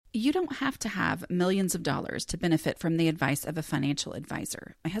You don't have to have millions of dollars to benefit from the advice of a financial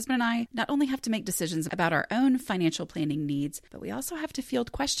advisor. My husband and I not only have to make decisions about our own financial planning needs, but we also have to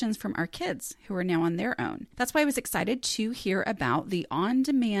field questions from our kids who are now on their own. That's why I was excited to hear about the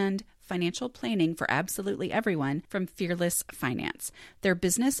on-demand financial planning for absolutely everyone from Fearless Finance. Their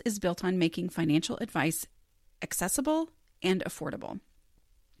business is built on making financial advice accessible and affordable.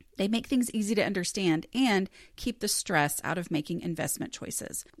 They make things easy to understand and keep the stress out of making investment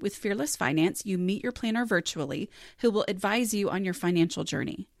choices. With Fearless Finance, you meet your planner virtually who will advise you on your financial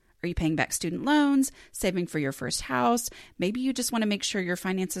journey. Are you paying back student loans, saving for your first house? Maybe you just want to make sure your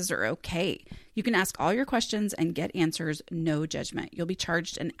finances are okay. You can ask all your questions and get answers, no judgment. You'll be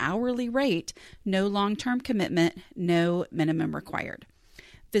charged an hourly rate, no long-term commitment, no minimum required.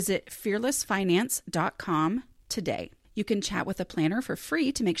 Visit fearlessfinance.com today. You can chat with a planner for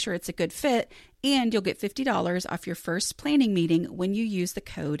free to make sure it's a good fit, and you'll get $50 off your first planning meeting when you use the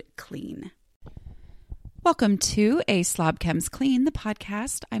code CLEAN. Welcome to A Slob Chems Clean, the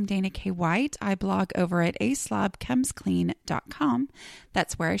podcast. I'm Dana K. White. I blog over at aslobchemsclean.com.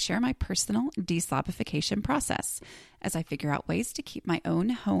 That's where I share my personal deslobification process. As I figure out ways to keep my own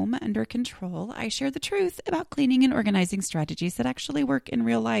home under control, I share the truth about cleaning and organizing strategies that actually work in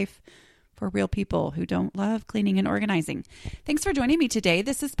real life for real people who don't love cleaning and organizing. Thanks for joining me today.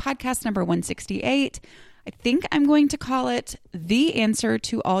 This is podcast number 168. I think I'm going to call it The Answer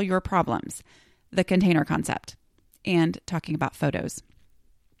to All Your Problems, the container concept, and talking about photos.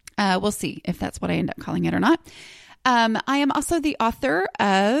 We'll see if that's what I end up calling it or not. I am also the author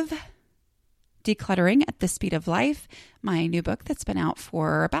of Decluttering at the Speed of Life, my new book that's been out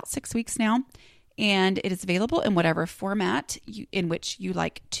for about 6 weeks now. And it is available in whatever format in which you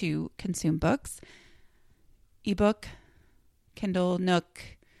like to consume books. Ebook, Kindle, Nook,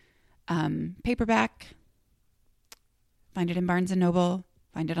 paperback. Find it in Barnes & Noble.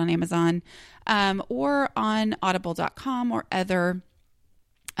 Find it on Amazon. Or on audible.com or other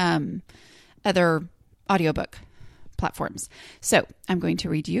audiobook platforms. So I'm going to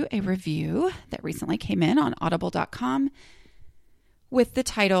read you a review that recently came in on audible.com. With the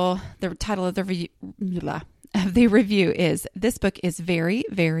title of the review is, "This book is very,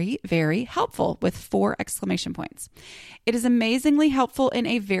 very, very helpful," with 4 exclamation points. It is amazingly helpful in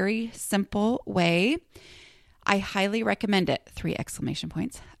a very simple way. I highly recommend it, 3 exclamation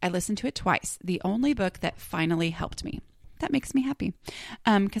points. I listened to it twice. The only book that finally helped me. That makes me happy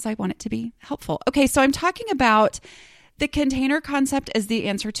because I want it to be helpful. Okay, so I'm talking about the container concept as the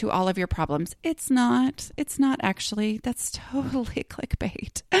answer to all of your problems. It's not actually. That's totally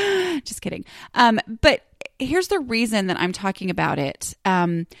clickbait. Just kidding. But here's the reason that I'm talking about it.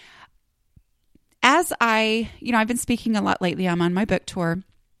 As I've been speaking a lot lately. I'm on my book tour.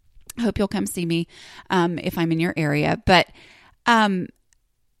 I hope you'll come see me if I'm in your area. But as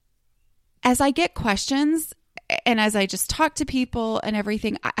I get questions and as I just talk to people and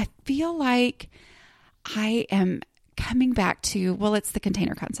everything, I feel like I am coming back to, well, it's the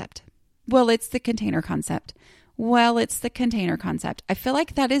container concept. Well, it's the container concept. Well, it's the container concept. I feel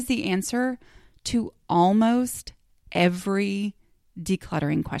like that is the answer to almost every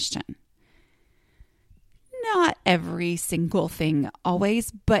decluttering question. Not every single thing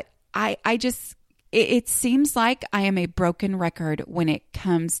always, but it seems like I am a broken record when it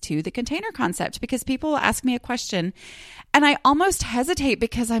comes to the container concept, because people will ask me a question and I almost hesitate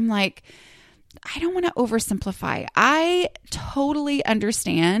because I'm like, I don't want to oversimplify. I totally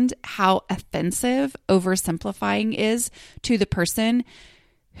understand how offensive oversimplifying is to the person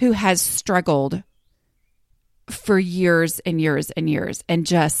who has struggled for years and years and years and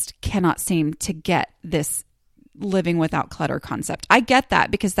just cannot seem to get this living without clutter concept. I get that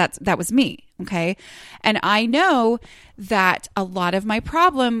because that was me. Okay. And I know that a lot of my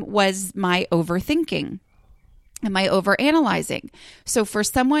problem was my overthinking. Am I overanalyzing? So for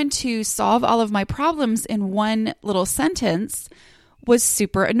someone to solve all of my problems in one little sentence was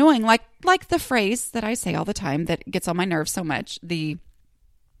super annoying. Like the phrase that I say all the time that gets on my nerves so much, a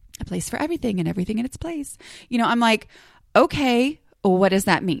place for everything and everything in its place. I'm like, okay, what does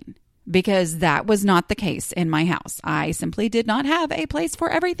that mean? Because that was not the case in my house. I simply did not have a place for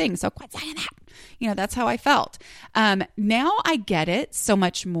everything. So quit saying that. That's how I felt. Now I get it so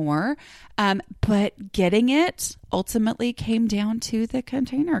much more. But getting it ultimately came down to the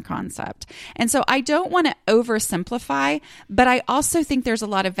container concept. And so I don't want to oversimplify, but I also think there's a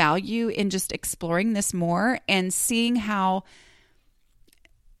lot of value in just exploring this more and seeing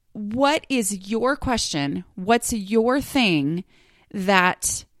what is your question? What's your thing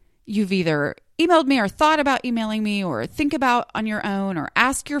that you've either emailed me or thought about emailing me or think about on your own, or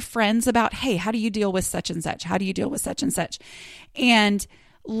ask your friends about, hey, how do you deal with such and such? How do you deal with such and such? And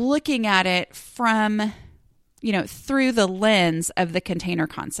looking at it from, through the lens of the container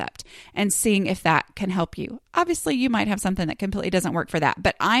concept and seeing if that can help you. Obviously, you might have something that completely doesn't work for that,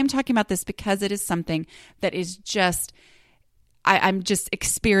 but I'm talking about this because it is something that is just, I'm just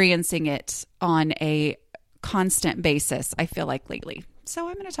experiencing it on a constant basis, I feel like lately. So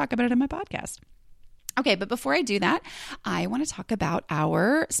I'm going to talk about it on my podcast. Okay, but before I do that, I want to talk about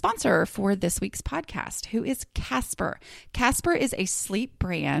our sponsor for this week's podcast, who is Casper. Casper is a sleep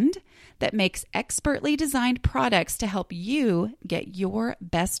brand that makes expertly designed products to help you get your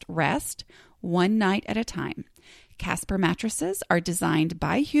best rest one night at a time. Casper mattresses are designed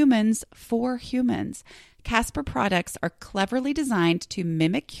by humans for humans. Casper products are cleverly designed to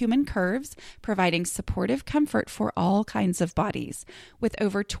mimic human curves, providing supportive comfort for all kinds of bodies. With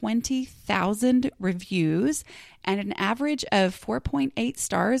over 20,000 reviews and an average of 4.8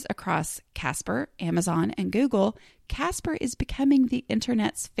 stars across Casper, Amazon, and Google, Casper is becoming the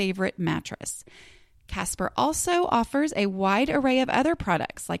internet's favorite mattress. Casper also offers a wide array of other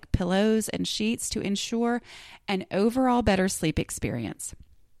products like pillows and sheets to ensure an overall better sleep experience.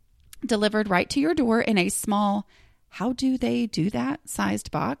 Delivered right to your door in a small, how do they do that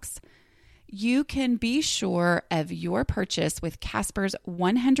sized box? You can be sure of your purchase with Casper's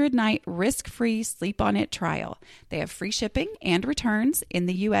 100-night risk-free Sleep On It trial. They have free shipping and returns in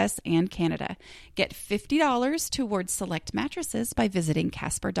the U.S. and Canada. Get $50 towards select mattresses by visiting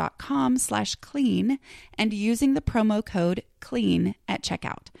casper.com/clean and using the promo code CLEAN at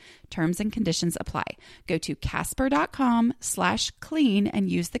checkout. Terms and conditions apply. Go to casper.com/clean and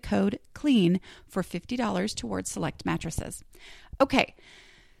use the code CLEAN for $50 towards select mattresses. Okay,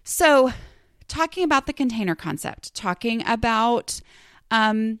 so talking about the container concept, talking about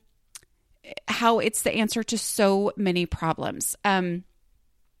how it's the answer to so many problems.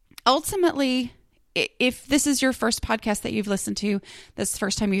 Ultimately, if this is your first podcast that you've listened to, this is the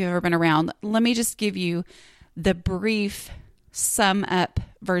first time you've ever been around, let me just give you the brief sum up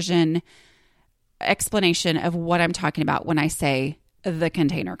version explanation of what I'm talking about when I say the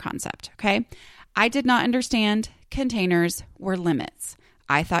container concept. Okay. I did not understand containers were limits.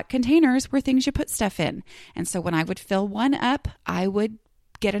 I thought containers were things you put stuff in. And so when I would fill one up, I would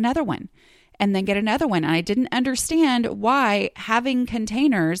get another one and then get another one. And I didn't understand why having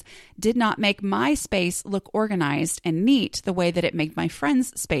containers did not make my space look organized and neat the way that it made my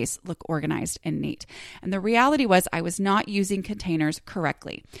friend's space look organized and neat. And the reality was I was not using containers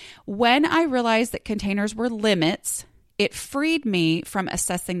correctly. When I realized that containers were limits, it freed me from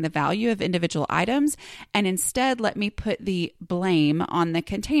assessing the value of individual items and instead let me put the blame on the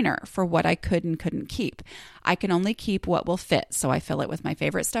container for what I could and couldn't keep. I can only keep what will fit, so I fill it with my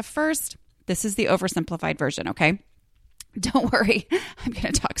favorite stuff first. This is the oversimplified version, okay? Don't worry, I'm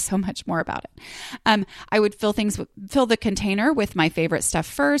going to talk so much more about it. I would fill the container with my favorite stuff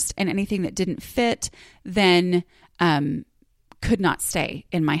first, and anything that didn't fit then could not stay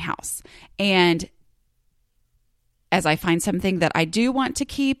in my house. And as I find something that I do want to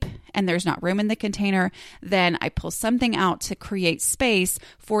keep and there's not room in the container, then I pull something out to create space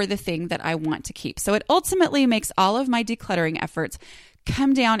for the thing that I want to keep. So it ultimately makes all of my decluttering efforts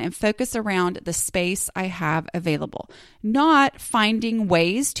come down and focus around the space I have available, not finding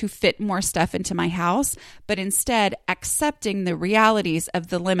ways to fit more stuff into my house, but instead accepting the realities of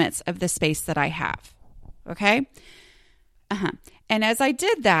the limits of the space that I have. Okay? And as I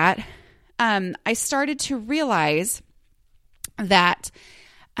did that, I started to realize that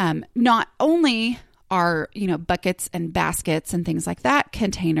not only are, buckets and baskets and things like that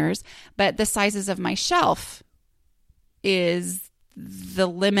containers, but the sizes of my shelf is the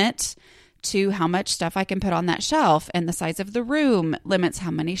limit to how much stuff I can put on that shelf, and the size of the room limits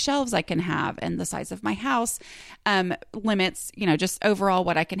how many shelves I can have, and the size of my house limits, just overall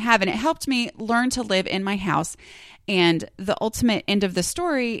what I can have. And it helped me learn to live in my house. And the ultimate end of the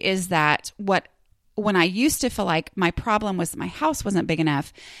story is that when I used to feel like my problem was my house wasn't big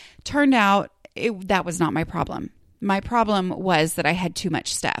enough, turned out that was not my problem. My problem was that I had too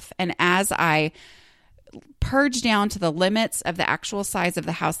much stuff. And as I purged down to the limits of the actual size of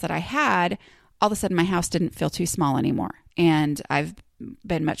the house that I had, all of a sudden my house didn't feel too small anymore. And I've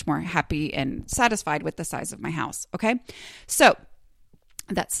been much more happy and satisfied with the size of my house. Okay. So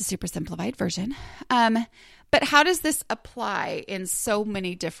that's the super simplified version. But how does this apply in so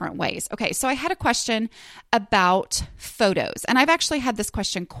many different ways? Okay, so I had a question about photos, and I've actually had this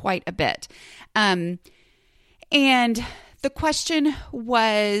question quite a bit. And the question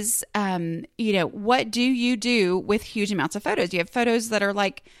was, what do you do with huge amounts of photos? You have photos that are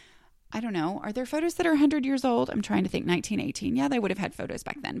like, I don't know, are there photos that are 100 years old? I'm trying to think, 1918. Yeah, they would have had photos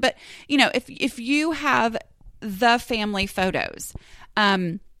back then. But, if you have the family photos,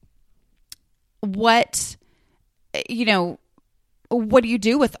 what do you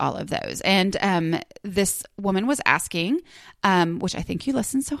do with all of those? And this woman was asking, which I think you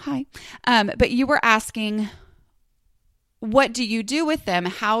listen, so hi, but you were asking, what do you do with them?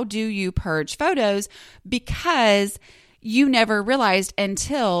 How do you purge photos? Because you never realized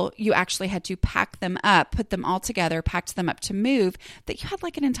until you actually had to pack them up, put them all together, packed them up to move, that you had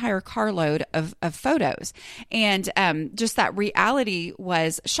like an entire carload of photos. And just that reality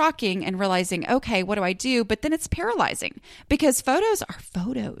was shocking, and realizing, okay, what do I do? But then it's paralyzing, because photos are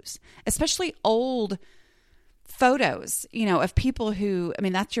photos, especially old photos, of people who,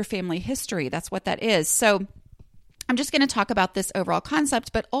 that's your family history. That's what that is. So I'm just going to talk about this overall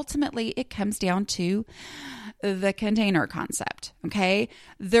concept, but ultimately it comes down to the container concept, okay?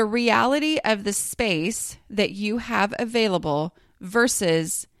 The reality of the space that you have available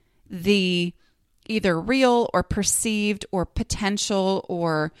versus the either real or perceived or potential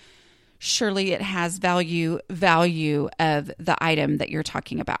or surely it has value of the item that you're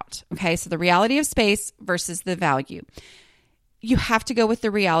talking about, okay? So the reality of space versus the value. You have to go with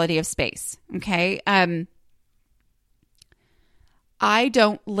the reality of space, okay? I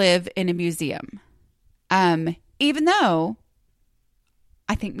don't live in a museum. Even though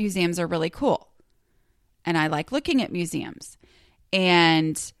I think museums are really cool and I like looking at museums,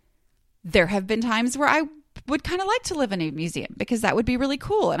 and there have been times where I would kind of like to live in a museum because that would be really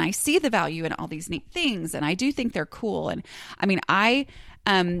cool. And I see the value in all these neat things, and I do think they're cool. And I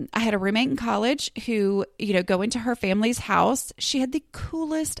had a roommate in college who, go into her family's house. She had the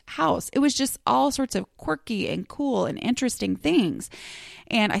coolest house. It was just all sorts of quirky and cool and interesting things.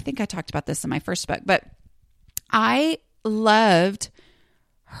 And I think I talked about this in my first book, but I loved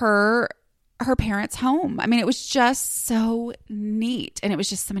her parents' home. It was just so neat, and it was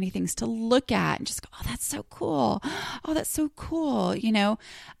just so many things to look at and just go, oh, that's so cool. Oh, that's so cool.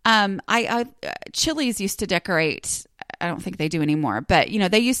 Chili's used to decorate. I don't think they do anymore, but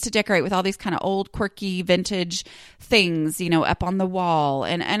they used to decorate with all these kind of old, quirky, vintage things, up on the wall.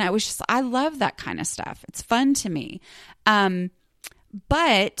 And I love that kind of stuff. It's fun to me.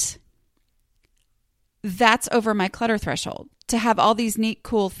 But that's over my clutter threshold. To have all these neat,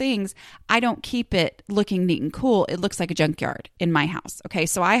 cool things, I don't keep it looking neat and cool. It looks like a junkyard in my house. Okay,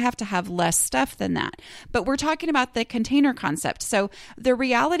 so I have to have less stuff than that. But we're talking about the container concept. So the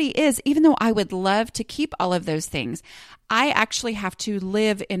reality is, even though I would love to keep all of those things, I actually have to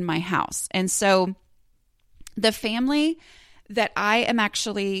live in my house. And so the family that I am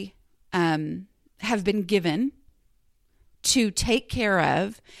actually have been given to take care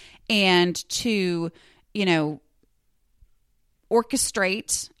of and to,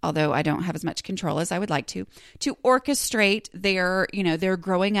 orchestrate, although I don't have as much control as I would like to orchestrate their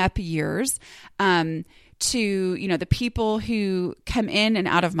growing up years, to, the people who come in and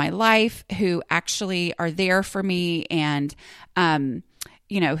out of my life, who actually are there for me, and,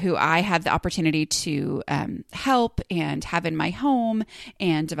 who I have the opportunity to help and have in my home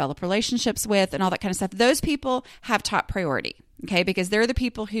and develop relationships with and all that kind of stuff. Those people have top priority. Okay, because they're the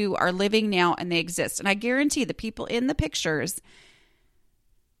people who are living now and they exist. And I guarantee the people in the pictures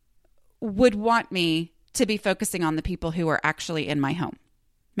would want me to be focusing on the people who are actually in my home.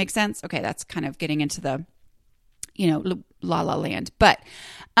 Make sense? Okay, that's kind of getting into the, la la land. But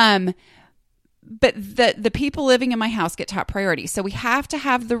the people living in my house get top priority. So we have to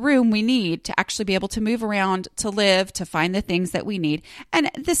have the room we need to actually be able to move around, to live, to find the things that we need.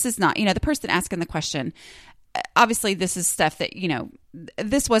 And this is not, the person asking the question, obviously this is stuff that,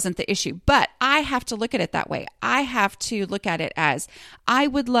 this wasn't the issue, but I have to look at it that way. I have to look at it as, I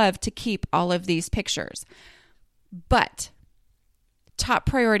would love to keep all of these pictures, but top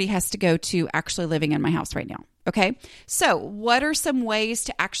priority has to go to actually living in my house right now. Okay. So what are some ways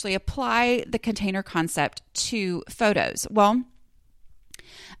to actually apply the container concept to photos? Well,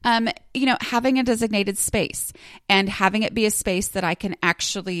 having a designated space and having it be a space that I can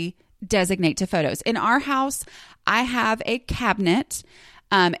actually designate to photos. In our house, I have a cabinet,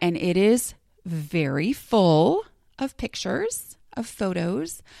 and it is very full of pictures, of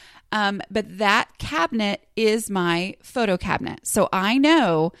photos. But that cabinet is my photo cabinet. So I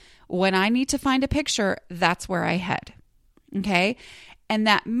know when I need to find a picture, that's where I head. Okay. And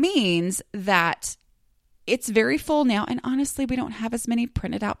that means that it's very full now. And honestly, we don't have as many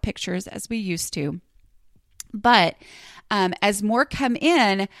printed out pictures as we used to. But as more come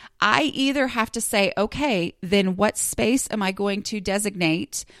in, I either have to say, okay, then what space am I going to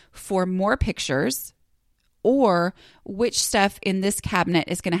designate for more pictures? or which stuff in this cabinet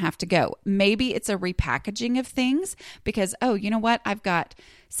is going to have to go. Maybe it's a repackaging of things because, oh, you know what? I've got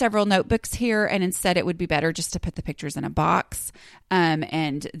several notebooks here, and instead it would be better just to put the pictures in a box,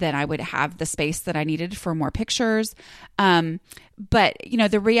 and then I would have the space that I needed for more pictures. But,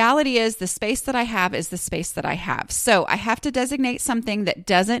 the reality is the space that I have is the space that I have. So I have to designate something that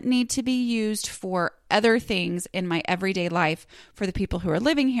doesn't need to be used for other things in my everyday life for the people who are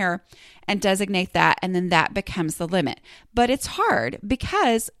living here, and designate that, and then that becomes the limit. But it's hard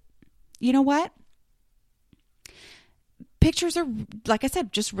because, you know what? Pictures are, like I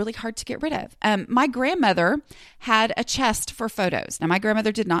said, just really hard to get rid of. My grandmother had a chest for photos. Now, my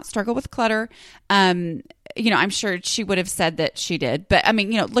grandmother did not struggle with clutter. I'm sure she would have said that she did. But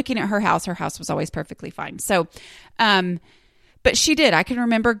looking at her house was always perfectly fine. So, but she did. I can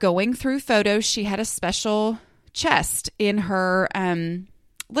remember going through photos. She had a special chest in her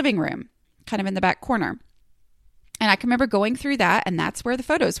living room, kind of in the back corner. And I can remember going through that, and that's where the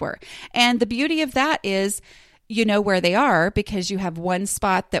photos were. And the beauty of that is, you know where they are because you have one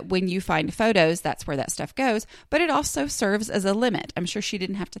spot that when you find photos, that's where that stuff goes. But it also serves as a limit. I'm sure she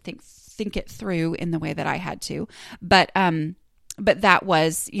didn't have to think it through in the way that I had to. But that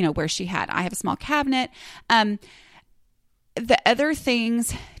was, where she had. I have a small cabinet. The other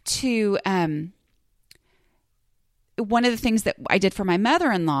things to one of the things that I did for my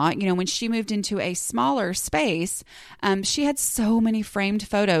mother-in-law, when she moved into a smaller space, she had so many framed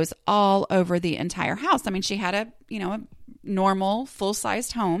photos all over the entire house. I mean, she had a normal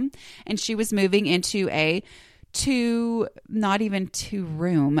full-sized home, and she was moving into not even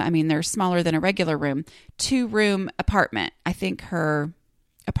 2-room. I mean, they're smaller than a regular room, 2-room apartment. I think her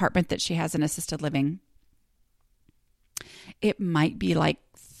apartment that she has in assisted living, it might be like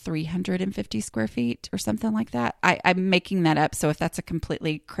 350 square feet or something like that. I'm making that up. So if that's a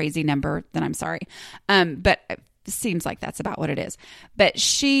completely crazy number, then I'm sorry. But it seems like that's about what it is. But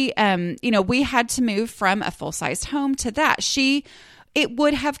she, we had to move from a full-sized home to that. It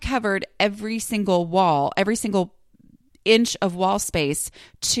would have covered every single wall, every single inch of wall space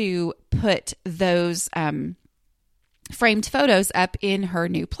to put those framed photos up in her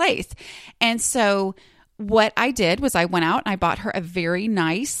new place. And so what I did was I went out and I bought her a very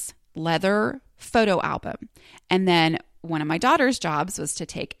nice leather photo album. And then one of my daughter's jobs was to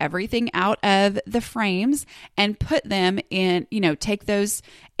take everything out of the frames and put them in, take those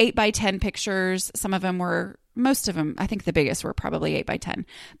 8x10 pictures. Most of them, I think the biggest were probably 8x10.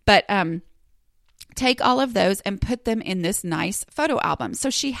 But take all of those and put them in this nice photo album.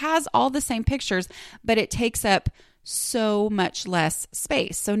 So she has all the same pictures, but it takes up so much less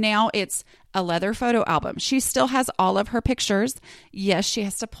space. So now it's a leather photo album. She still has all of her pictures. Yes, she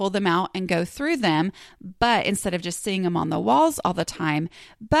has to pull them out and go through them, but instead of just seeing them on the walls all the time,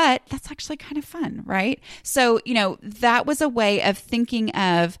 but that's actually kind of fun, right? So, that was a way of thinking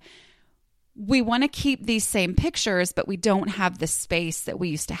of, we want to keep these same pictures, but we don't have the space that we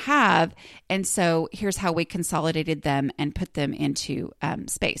used to have. And so here's how we consolidated them and put them into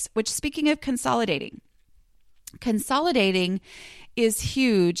space, which, speaking of consolidating is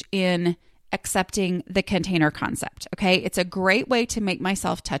huge in accepting the container concept. Okay. It's a great way to make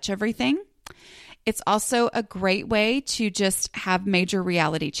myself touch everything. It's also a great way to just have major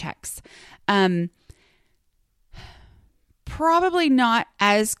reality checks. Probably not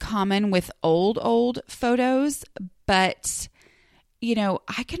as common with old photos, but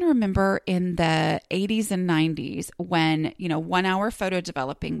I can remember in the 80s and 90s when, 1 hour photo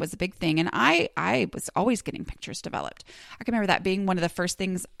developing was a big thing. And I was always getting pictures developed. I can remember that being one of the first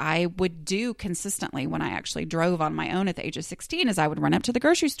things I would do consistently when I actually drove on my own at the age of 16, is I would run up to the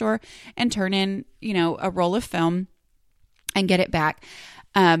grocery store and turn in, a roll of film and get it back.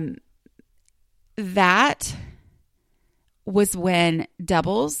 That was when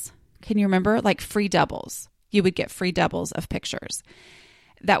doubles, can you remember? Like free doubles. You would get free doubles of pictures.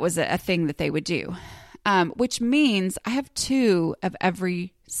 That was a thing that they would do, which means I have 2 of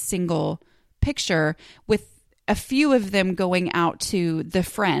every single picture, with a few of them going out to the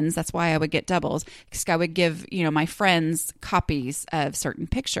friends. That's why I would get doubles, because I would give, my friends copies of certain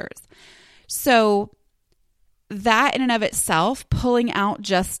pictures. So that in and of itself, pulling out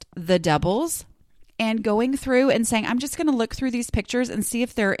just the doubles and going through and saying, I'm just going to look through these pictures and see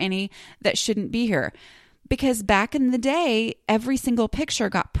if there are any that shouldn't be here. Because back in the day, every single picture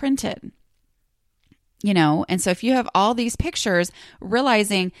got printed, and so if you have all these pictures,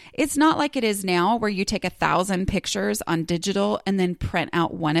 realizing it's not like it is now where you take 1,000 pictures on digital and then print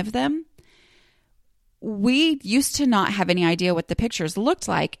out one of them. We used to not have any idea what the pictures looked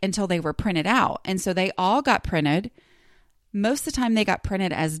like until they were printed out. And so they all got printed most of the time they got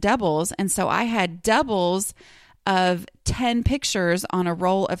printed as doubles. And so I had doubles of 10 pictures on a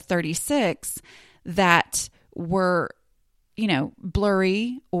roll of 36 that were,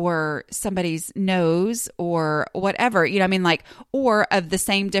 blurry, or somebody's nose or whatever, or of the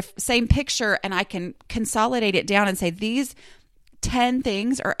same picture. And I can consolidate it down and say, these 10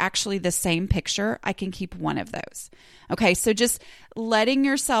 things are actually the same picture. I can keep one of those. Okay. So just letting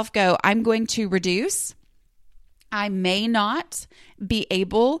yourself go, I'm going to reduce. I may not be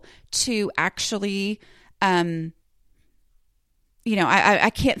able to actually, I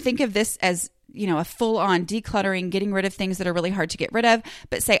can't think of this as, a full-on decluttering, getting rid of things that are really hard to get rid of,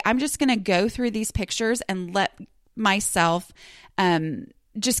 but say, I'm just going to go through these pictures and let myself,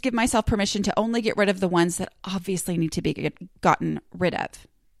 just give myself permission to only get rid of the ones that obviously need to be gotten rid of,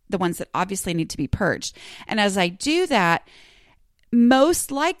 the ones that obviously need to be purged. And as I do that,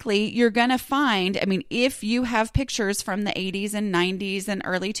 most likely you're going to find, if you have pictures from the 80s and 90s and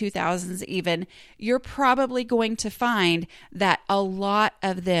early 2000s even, you're probably going to find that a lot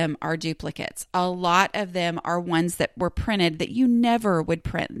of them are duplicates. A lot of them are ones that were printed that you never would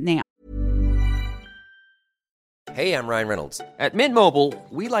print now. Hey, I'm Ryan Reynolds. At Mint Mobile,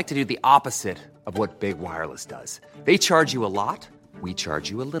 we like to do the opposite of what Big Wireless does. They charge you a lot. We charge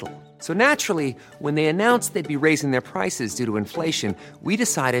you a little. So naturally, when they announced they'd be raising their prices due to inflation, we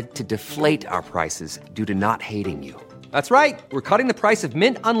decided to deflate our prices due to not hating you. That's right. We're cutting the price of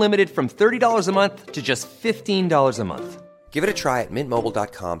Mint Unlimited from $30 a month to just $15 a month. Give it a try at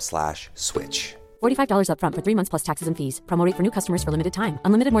mintmobile.com/switch. $45 up front for 3 months plus taxes and fees. Promo rate for new customers for limited time.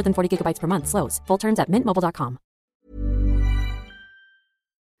 Unlimited more than 40 gigabytes per month. Slows full terms at mintmobile.com.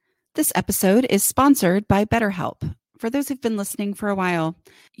 This episode is sponsored by BetterHelp. For those who've been listening for a while,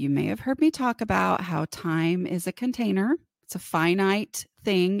 you may have heard me talk about how time is a container. It's a finite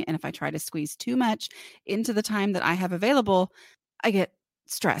thing. And if I try to squeeze too much into the time that I have available, I get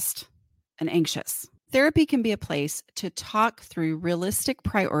stressed and anxious. Therapy can be a place to talk through realistic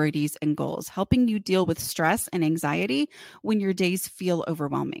priorities and goals, helping you deal with stress and anxiety when your days feel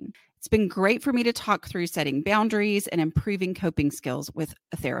overwhelming. It's been great for me to talk through setting boundaries and improving coping skills with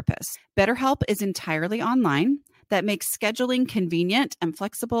a therapist. BetterHelp is entirely online. That makes scheduling convenient and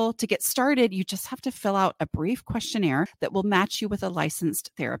flexible. To get started, you just have to fill out a brief questionnaire that will match you with a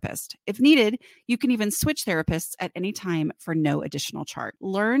licensed therapist. If needed, you can even switch therapists at any time for no additional charge.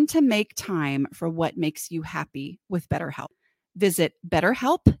 Learn to make time for what makes you happy with BetterHelp. Visit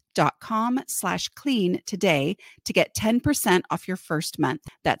betterhelp.com/clean today to get 10% off your first month.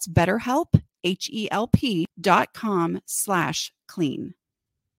 That's BetterHelp, HELP.com/clean.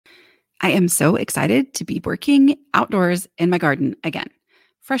 I am so excited to be working outdoors in my garden again.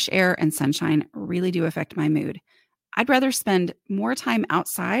 Fresh air and sunshine really do affect my mood. I'd rather spend more time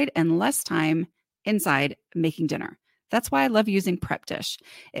outside and less time inside making dinner. That's why I love using Prep Dish.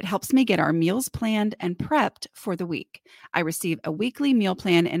 It helps me get our meals planned and prepped for the week. I receive a weekly meal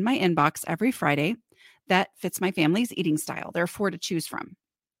plan in my inbox every Friday that fits my family's eating style. There are 4 to choose from.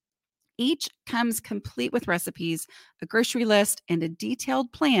 Each comes complete with recipes, a grocery list, and a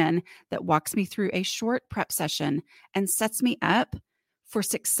detailed plan that walks me through a short prep session and sets me up for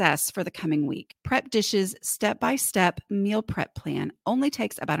success for the coming week. Prep Dish's step-by-step meal prep plan only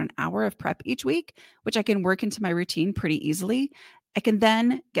takes about an hour of prep each week, which I can work into my routine pretty easily. I can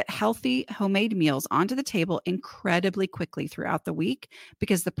then get healthy homemade meals onto the table incredibly quickly throughout the week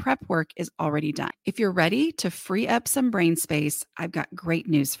because the prep work is already done. If you're ready to free up some brain space, I've got great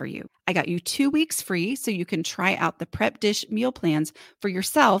news for you. I got you 2 weeks free so you can try out the Prep Dish meal plans for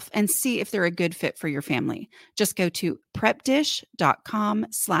yourself and see if they're a good fit for your family. Just go to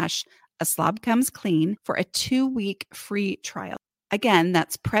prepdish.com/aslobcomesclean for a 2-week free trial. Again,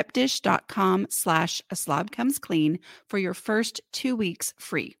 that's prepdish.com/aslobcomesclean for your first 2 weeks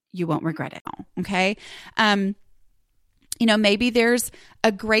free. You won't regret it. Okay. Maybe there's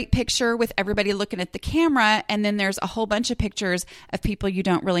a great picture with everybody looking at the camera, and then there's a whole bunch of pictures of people you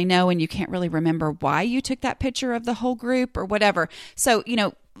don't really know, and you can't really remember why you took that picture of the whole group or whatever. So,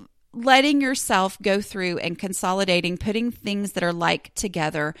 letting yourself go through and consolidating, putting things that are like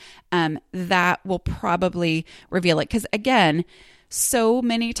together, that will probably reveal it. Because again, so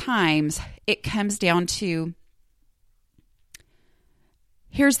many times it comes down to,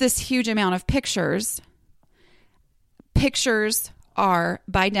 here's this huge amount of pictures. Pictures are,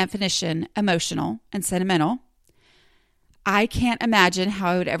 by definition, emotional and sentimental. I can't imagine how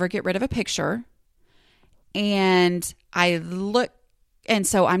I would ever get rid of a picture. And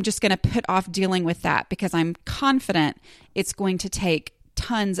so I'm just going to put off dealing with that because I'm confident it's going to take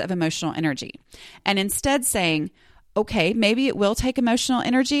tons of emotional energy. And instead saying, okay, maybe it will take emotional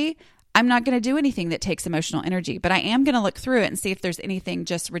energy. I'm not going to do anything that takes emotional energy, but I am going to look through it and see if there's anything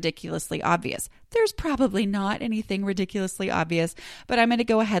just ridiculously obvious. There's probably not anything ridiculously obvious, but I'm going to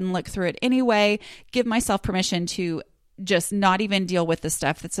go ahead and look through it anyway, give myself permission to just not even deal with the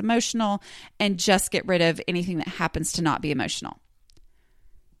stuff that's emotional and just get rid of anything that happens to not be emotional.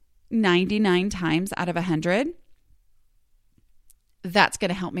 99 times out of 100, that's going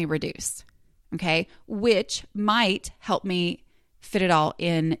to help me reduce, okay? Which might help me fit it all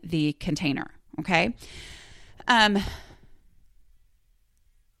in the container, okay?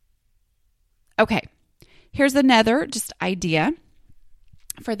 Okay, here's another just idea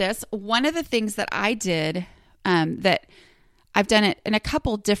for this. One of the things that I did that I've done it in a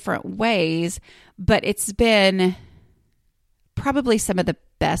couple different ways, but it's been probably some of the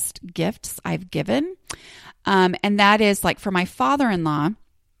best gifts I've given. And that is like for my father-in-law,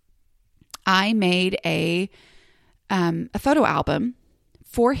 I made a photo album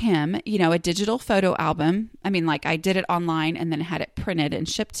for him, a digital photo album. I mean, like I did it online and then had it printed and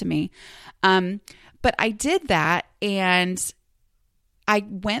shipped to me. But I did that and I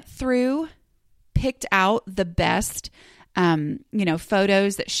went through, picked out the best,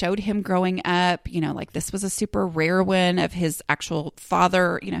 photos that showed him growing up, like this was a super rare one of his actual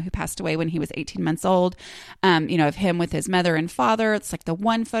father, who passed away when he was 18 months old, of him with his mother and father. It's like the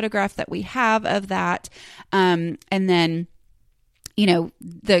one photograph that we have of that. And then,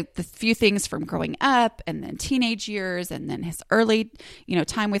 the few things from growing up and then teenage years and then his early,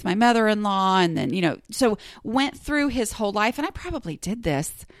 time with my mother-in-law. And then, so went through his whole life. And I probably did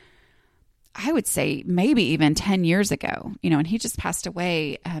this, I would say maybe even 10 years ago, and he just passed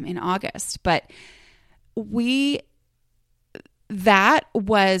away in August. But that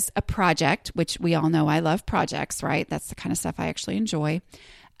was a project, which we all know I love projects, right? That's the kind of stuff I actually enjoy.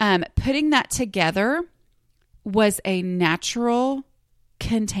 Putting that together was a natural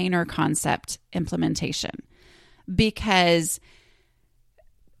container concept implementation because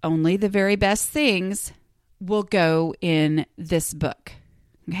only the very best things will go in this book.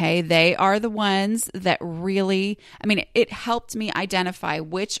 Okay, they are the ones that really, it helped me identify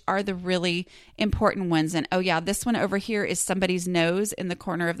which are the really important ones. And, oh yeah, this one over here is somebody's nose in the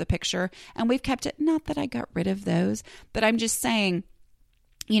corner of the picture. And we've kept it, not that I got rid of those, but I'm just saying,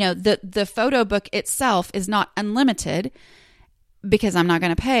 the photo book itself is not unlimited because I'm not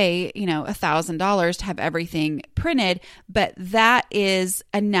going to pay, $1,000 to have everything printed, but that is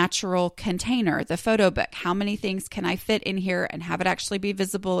a natural container, the photo book. How many things can I fit in here and have it actually be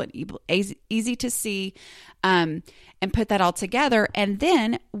visible and easy to see, and put that all together. And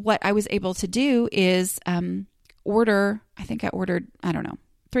then what I was able to do is ordered,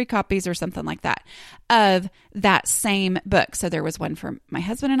 3 copies or something like that of that same book. So there was one for my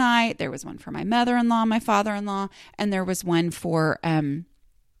husband and I, there was one for my mother-in-law, my father-in-law, and there was one for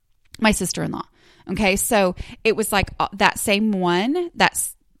my sister-in-law. Okay. So it was like that same one,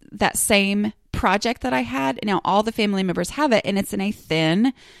 that same project that I had. Now all the family members have it and it's in a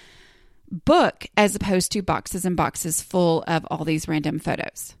thin book as opposed to boxes and boxes full of all these random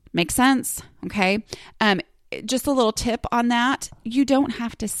photos. Make sense? Okay. Just a little tip on that. You don't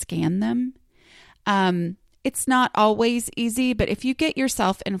have to scan them. It's not always easy, but if you get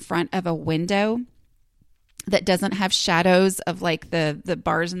yourself in front of a window that doesn't have shadows of like the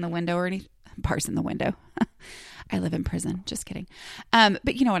bars in the window or any bars in the window. I live in prison. Just kidding.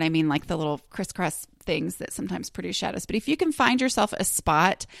 But you know what I mean? Like the little crisscross things that sometimes produce shadows. But if you can find yourself a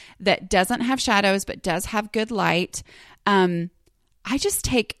spot that doesn't have shadows, but does have good light, I just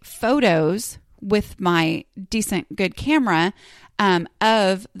take photos with my decent, good camera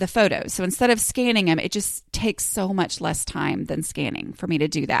of the photos. So instead of scanning them, it just takes so much less time than scanning for me to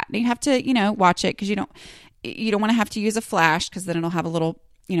do that. And you have to, watch it because you don't want to have to use a flash because then it'll have a little,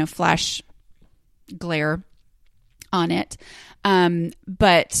 flash glare on it.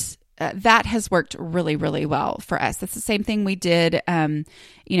 But that has worked really, really well for us. That's the same thing we did,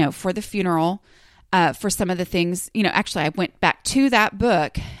 for the funeral. For some of the things, actually I went back to that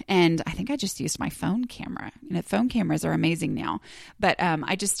book and I think I just used my phone camera. Phone cameras are amazing now, but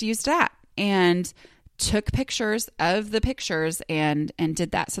I just used that and took pictures of the pictures and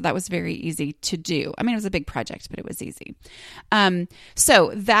did that. So that was very easy to do. It was a big project, but it was easy.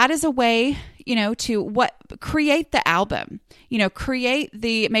 So that is a way, to create the album, create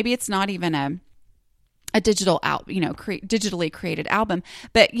maybe it's not even a digital digitally created album,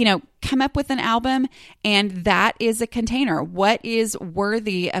 but, come up with an album and that is a container. What is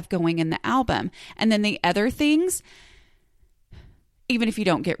worthy of going in the album? And then the other things, even if you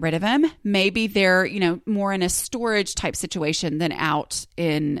don't get rid of them, maybe they're, more in a storage type situation than out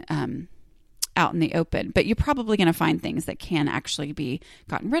in, out in the open, but you're probably going to find things that can actually be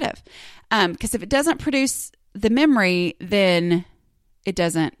gotten rid of. Because if it doesn't produce the memory, then it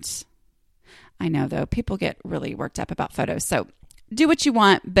doesn't. I know, though, people get really worked up about photos. So do what you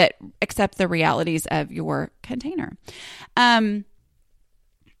want, but accept the realities of your container.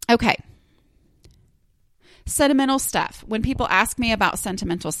 Okay. Sentimental stuff. When people ask me about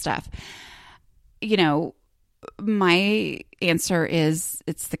sentimental stuff, my answer is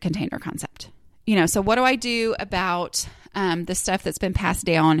it's the container concept. So what do I do about the stuff that's been passed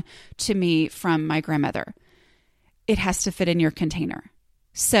down to me from my grandmother? It has to fit in your container.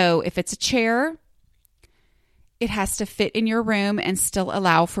 So if it's a chair, it has to fit in your room and still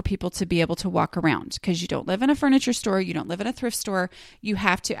allow for people to be able to walk around, because you don't live in a furniture store. You don't live in a thrift store. You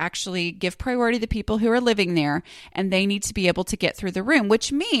have to actually give priority to the people who are living there, and they need to be able to get through the room,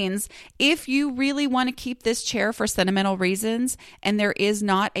 which means if you really want to keep this chair for sentimental reasons and there is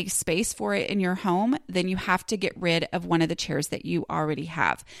not a space for it in your home, then you have to get rid of one of the chairs that you already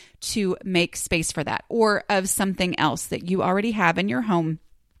have to make space for that, or of something else that you already have in your home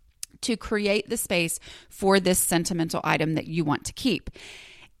to create the space for this sentimental item that you want to keep.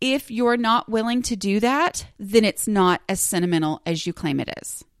 If you're not willing to do that, then it's not as sentimental as you claim it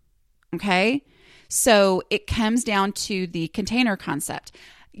is. Okay? So it comes down to the container concept.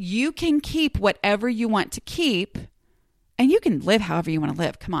 You can keep whatever you want to keep, and you can live however you want to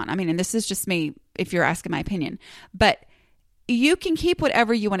live. Come on. I mean, and this is just me if you're asking my opinion. But you can keep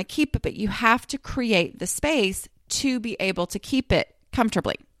whatever you want to keep, but you have to create the space to be able to keep it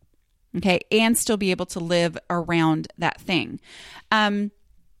comfortably. Okay, and still be able to live around that thing.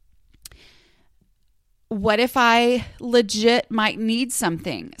 What if I legit might need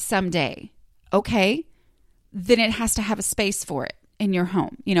something someday? Okay, then it has to have a space for it in your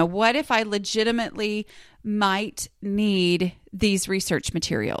home. What if I legitimately might need these research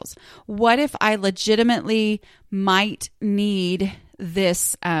materials? What if I legitimately might need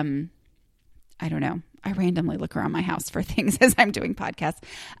this, I don't know. I randomly look around my house for things as I'm doing podcasts.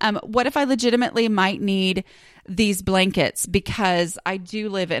 What if I legitimately might need these blankets because I do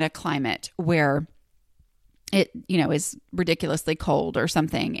live in a climate where it, is ridiculously cold or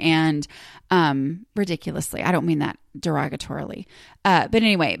something, and ridiculously, I don't mean that derogatorily.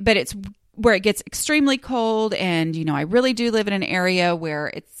 But it's where it gets extremely cold, and, I really do live in an area where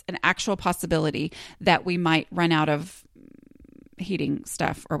it's an actual possibility that we might run out of heating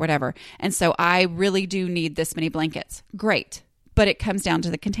stuff or whatever. And so I really do need this many blankets. Great. But it comes down to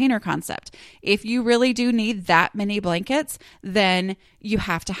the container concept. If you really do need that many blankets, then you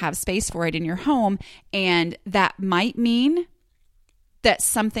have to have space for it in your home. And that might mean that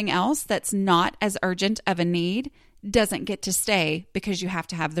something else that's not as urgent of a need doesn't get to stay because you have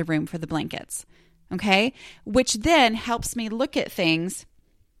to have the room for the blankets. Okay? Which then helps me look at things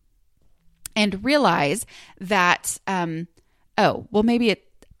and realize that,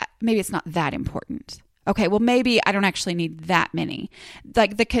 maybe it's not that important. Okay, well, maybe I don't actually need that many.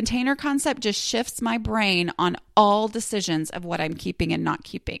 Like the container concept just shifts my brain on all decisions of what I'm keeping and not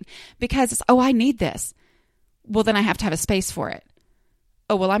keeping, because it's, I need this. Well, then I have to have a space for it.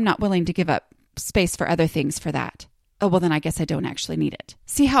 Oh, well, I'm not willing to give up space for other things for that. Oh, well, then I guess I don't actually need it.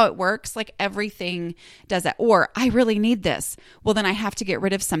 See how it works? Like everything does that. Or I really need this. Well, then I have to get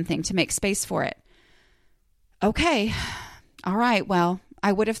rid of something to make space for it. Okay. All right, well,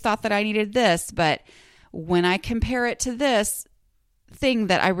 I would have thought that I needed this, but when I compare it to this thing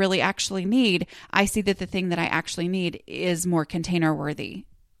that I really actually need, I see that the thing that I actually need is more container worthy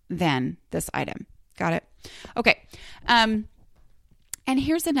than this item. Got it? Okay. And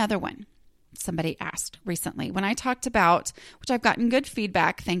here's another one. Somebody asked recently when I talked about, which I've gotten good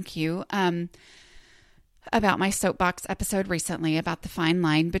feedback, thank you, about my soapbox episode recently about the fine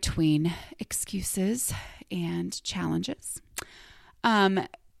line between excuses and challenges. I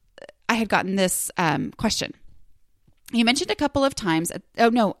had gotten this question. You mentioned a couple of times.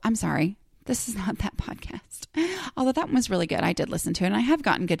 I'm sorry. This is not that podcast. Although that one was really good. I did listen to it and I have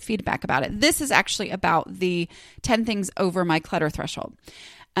gotten good feedback about it. This is actually about the 10 things over my clutter threshold.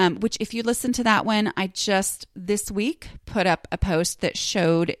 Which if you listen to that one, I just this week put up a post that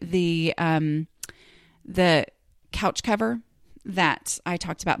showed the couch cover that I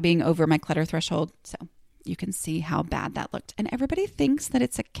talked about being over my clutter threshold. So you can see how bad that looked. And everybody thinks that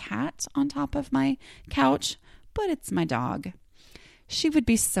it's a cat on top of my couch, but it's my dog. She would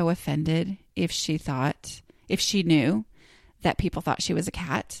be so offended if she knew that people thought she was a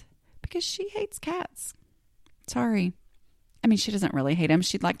cat, because she hates cats. Sorry. I mean, she doesn't really hate them.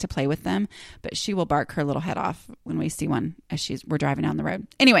 She'd like to play with them, but she will bark her little head off when we see one as we're driving down the road.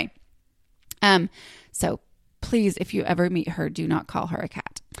 Anyway, so please, if you ever meet her, do not call her a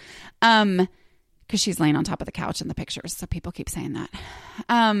cat. because she's laying on top of the couch in the pictures. So people keep saying that.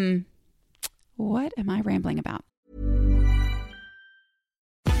 What am I rambling about?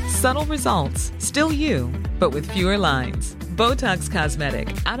 Subtle results, still you, but with fewer lines. Botox Cosmetic,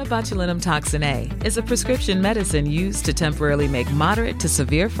 onabotulinum toxin A, is a prescription medicine used to temporarily make moderate to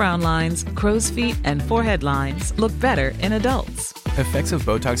severe frown lines, crow's feet, and forehead lines look better in adults. Effects of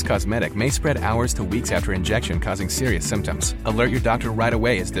Botox Cosmetic may spread hours to weeks after injection, causing serious symptoms. Alert your doctor right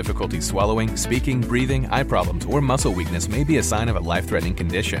away as difficulty swallowing, speaking, breathing, eye problems, or muscle weakness may be a sign of a life-threatening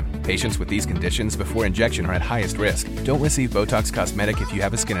condition. Patients with these conditions before injection are at highest risk. Don't receive Botox Cosmetic if you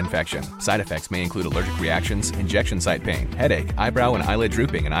have a skin infection. Side effects may include allergic reactions, injection site pain, headache, eyebrow and eyelid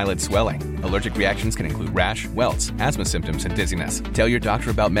drooping, and eyelid swelling. Allergic reactions can include rash, welts, asthma symptoms, and dizziness. Tell your doctor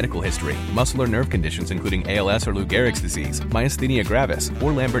about medical history, muscle or nerve conditions including ALS or Lou Gehrig's disease, myasthenia gravis,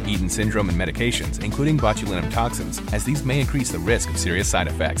 or Lambert-Eaton syndrome, and medications, including botulinum toxins, as these may increase the risk of serious side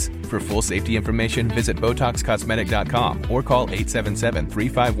effects. For full safety information, visit BotoxCosmetic.com or call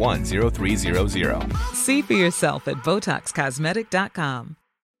 877-351-0300. See for yourself at BotoxCosmetic.com.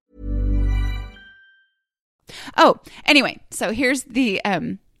 Oh, anyway, so here's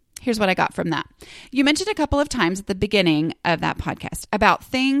what I got from that. You mentioned a couple of times at the beginning of that podcast about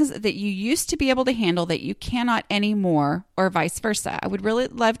things that you used to be able to handle that you cannot anymore, or vice versa. I would really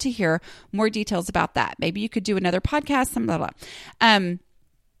love to hear more details about that. Maybe you could do another podcast, some blah, blah.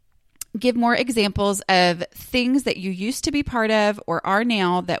 Give more examples of things that you used to be part of or are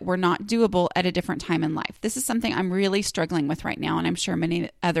now that were not doable at a different time in life. This is something I'm really struggling with right now, and I'm sure many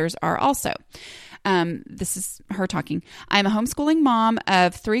others are also. This is her talking. I'm a homeschooling mom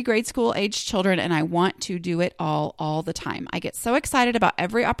of 3 grade school age children, and I want to do it all the time. I get so excited about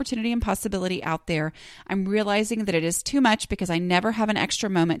every opportunity and possibility out there. I'm realizing that it is too much because I never have an extra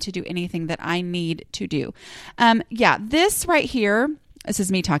moment to do anything that I need to do. This right here, this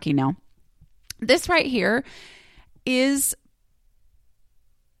is me talking now. This right here is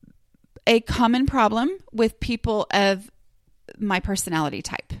a common problem with people of my personality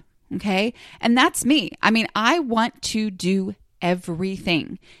type. Okay. And that's me. I mean, I want to do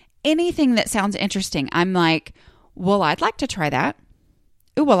everything. Anything that sounds interesting. I'm like, well, I'd like to try that.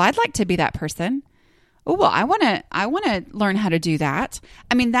 Oh, well, I'd like to be that person. Oh, well, I want to learn how to do that.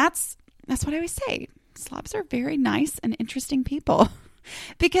 I mean, that's what I always say. Slobs are very nice and interesting people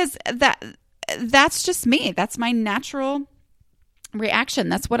because that's just me. That's my natural reaction.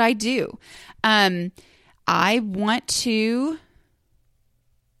 That's what I do. I want to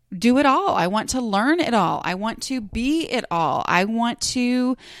do it all. I want to learn it all. I want to be it all. I want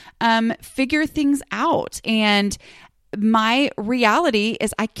to figure things out. And my reality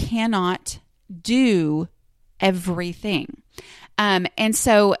is I cannot do everything. And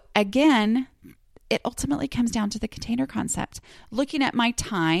so again, it ultimately comes down to the container concept. Looking at my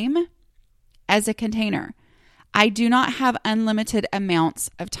time as a container. I do not have unlimited amounts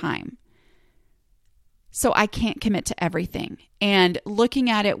of time. So I can't commit to everything. And looking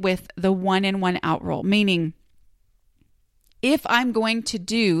at it with the 1 in, 1 out rule, meaning if I'm going to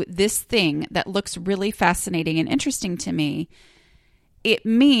do this thing that looks really fascinating and interesting to me, it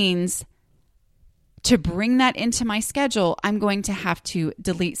means to bring that into my schedule, I'm going to have to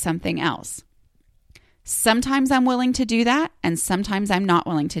delete something else. Sometimes I'm willing to do that, and sometimes I'm not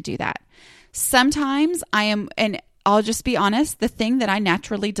willing to do that. Sometimes I am, and I'll just be honest, the thing that I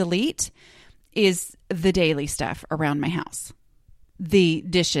naturally delete is the daily stuff around my house. The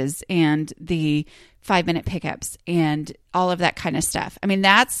dishes and the 5-minute pickups and all of that kind of stuff. I mean,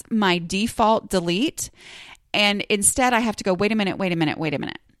 that's my default delete. And instead I have to go, wait a minute.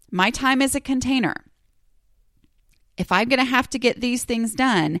 My time is a container. If I'm going to have to get these things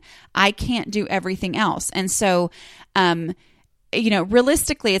done, I can't do everything else. And so,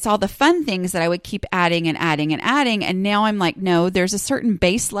 realistically, it's all the fun things that I would keep adding. And now I'm like, no, there's a certain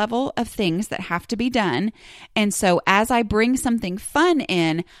base level of things that have to be done. And so as I bring something fun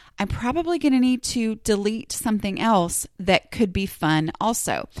in, I'm probably going to need to delete something else that could be fun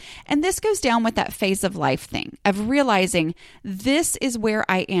also. And this goes down with that phase of life thing of realizing this is where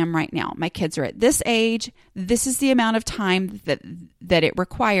I am right now. My kids are at this age. This is the amount of time that it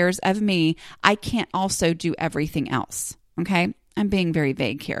requires of me. I can't also do everything else. Okay. I'm being very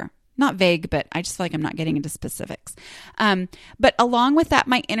vague here. Not vague, but I just feel like I'm not getting into specifics. But along with that,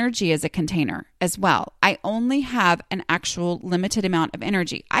 my energy is a container as well. I only have an actual limited amount of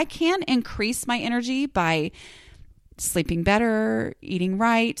energy. I can increase my energy by sleeping better, eating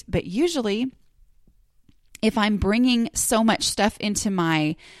right, but usually if I'm bringing so much stuff into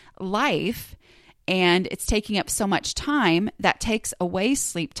my life and it's taking up so much time, that takes away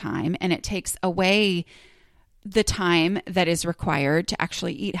sleep time and it takes away the time that is required to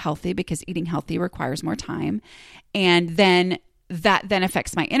actually eat healthy, because eating healthy requires more time. And then that then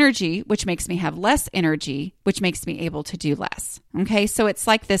affects my energy, which makes me have less energy, which makes me able to do less. Okay. So it's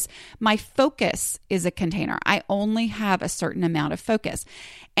like this, my focus is a container. I only have a certain amount of focus.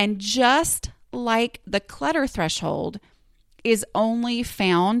 And just like the clutter threshold is only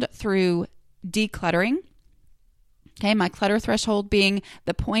found through decluttering. Okay. My clutter threshold being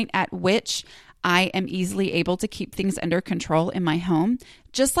the point at which I am easily able to keep things under control in my home.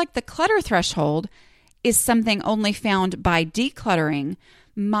 Just like the clutter threshold is something only found by decluttering,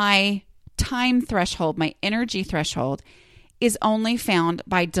 my time threshold, my energy threshold is only found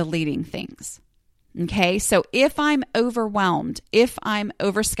by deleting things. Okay, so if I'm overwhelmed, if I'm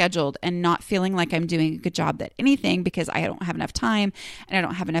overscheduled and not feeling like I'm doing a good job at anything because I don't have enough time and I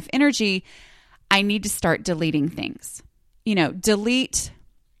don't have enough energy, I need to start deleting things. Delete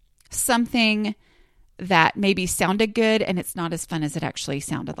something that maybe sounded good and it's not as fun as it actually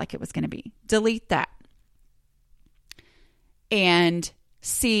sounded like it was going to be. Delete that. And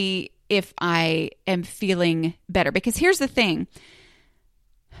see if I am feeling better. Because here's the thing.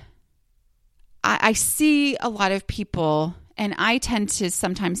 I see a lot of people, and I tend to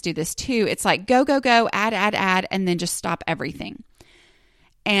sometimes do this too. It's like go, add, and then just stop everything.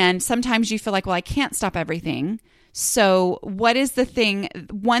 And sometimes you feel like, well, I can't stop everything. So what is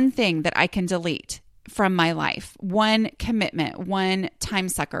one thing that I can delete from my life? One commitment, one time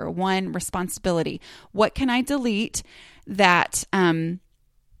sucker, one responsibility. What can I delete that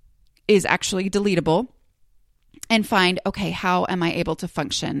is actually deletable, and find, okay, how am I able to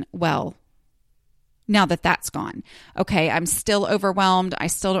function well now that that's gone? Okay, I'm still overwhelmed. I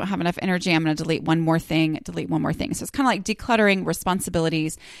still don't have enough energy. I'm going to delete one more thing. So it's kind of like decluttering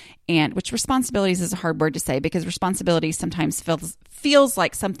responsibilities, and which responsibilities is a hard word to say, because responsibilities sometimes feels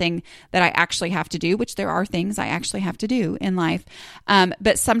like something that I actually have to do, which there are things I actually have to do in life.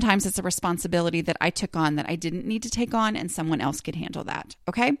 But sometimes it's a responsibility that I took on that I didn't need to take on, and someone else could handle that.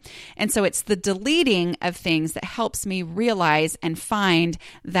 Okay. And so it's the deleting of things that helps me realize and find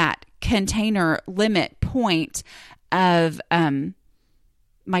that container limit point of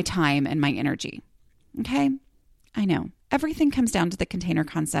my time and my energy. Okay. I know everything comes down to the container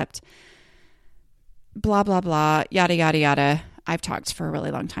concept, blah, blah, blah, yada, yada, yada. I've talked for a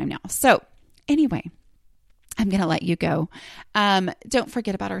really long time now. So anyway, I'm going to let you go. Don't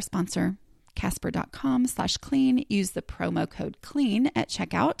forget about our sponsor, Casper.com/clean. Use the promo code CLEAN at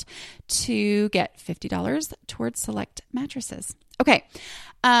checkout to get $50 towards select mattresses. Okay.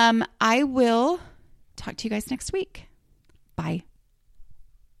 I will talk to you guys next week. Bye.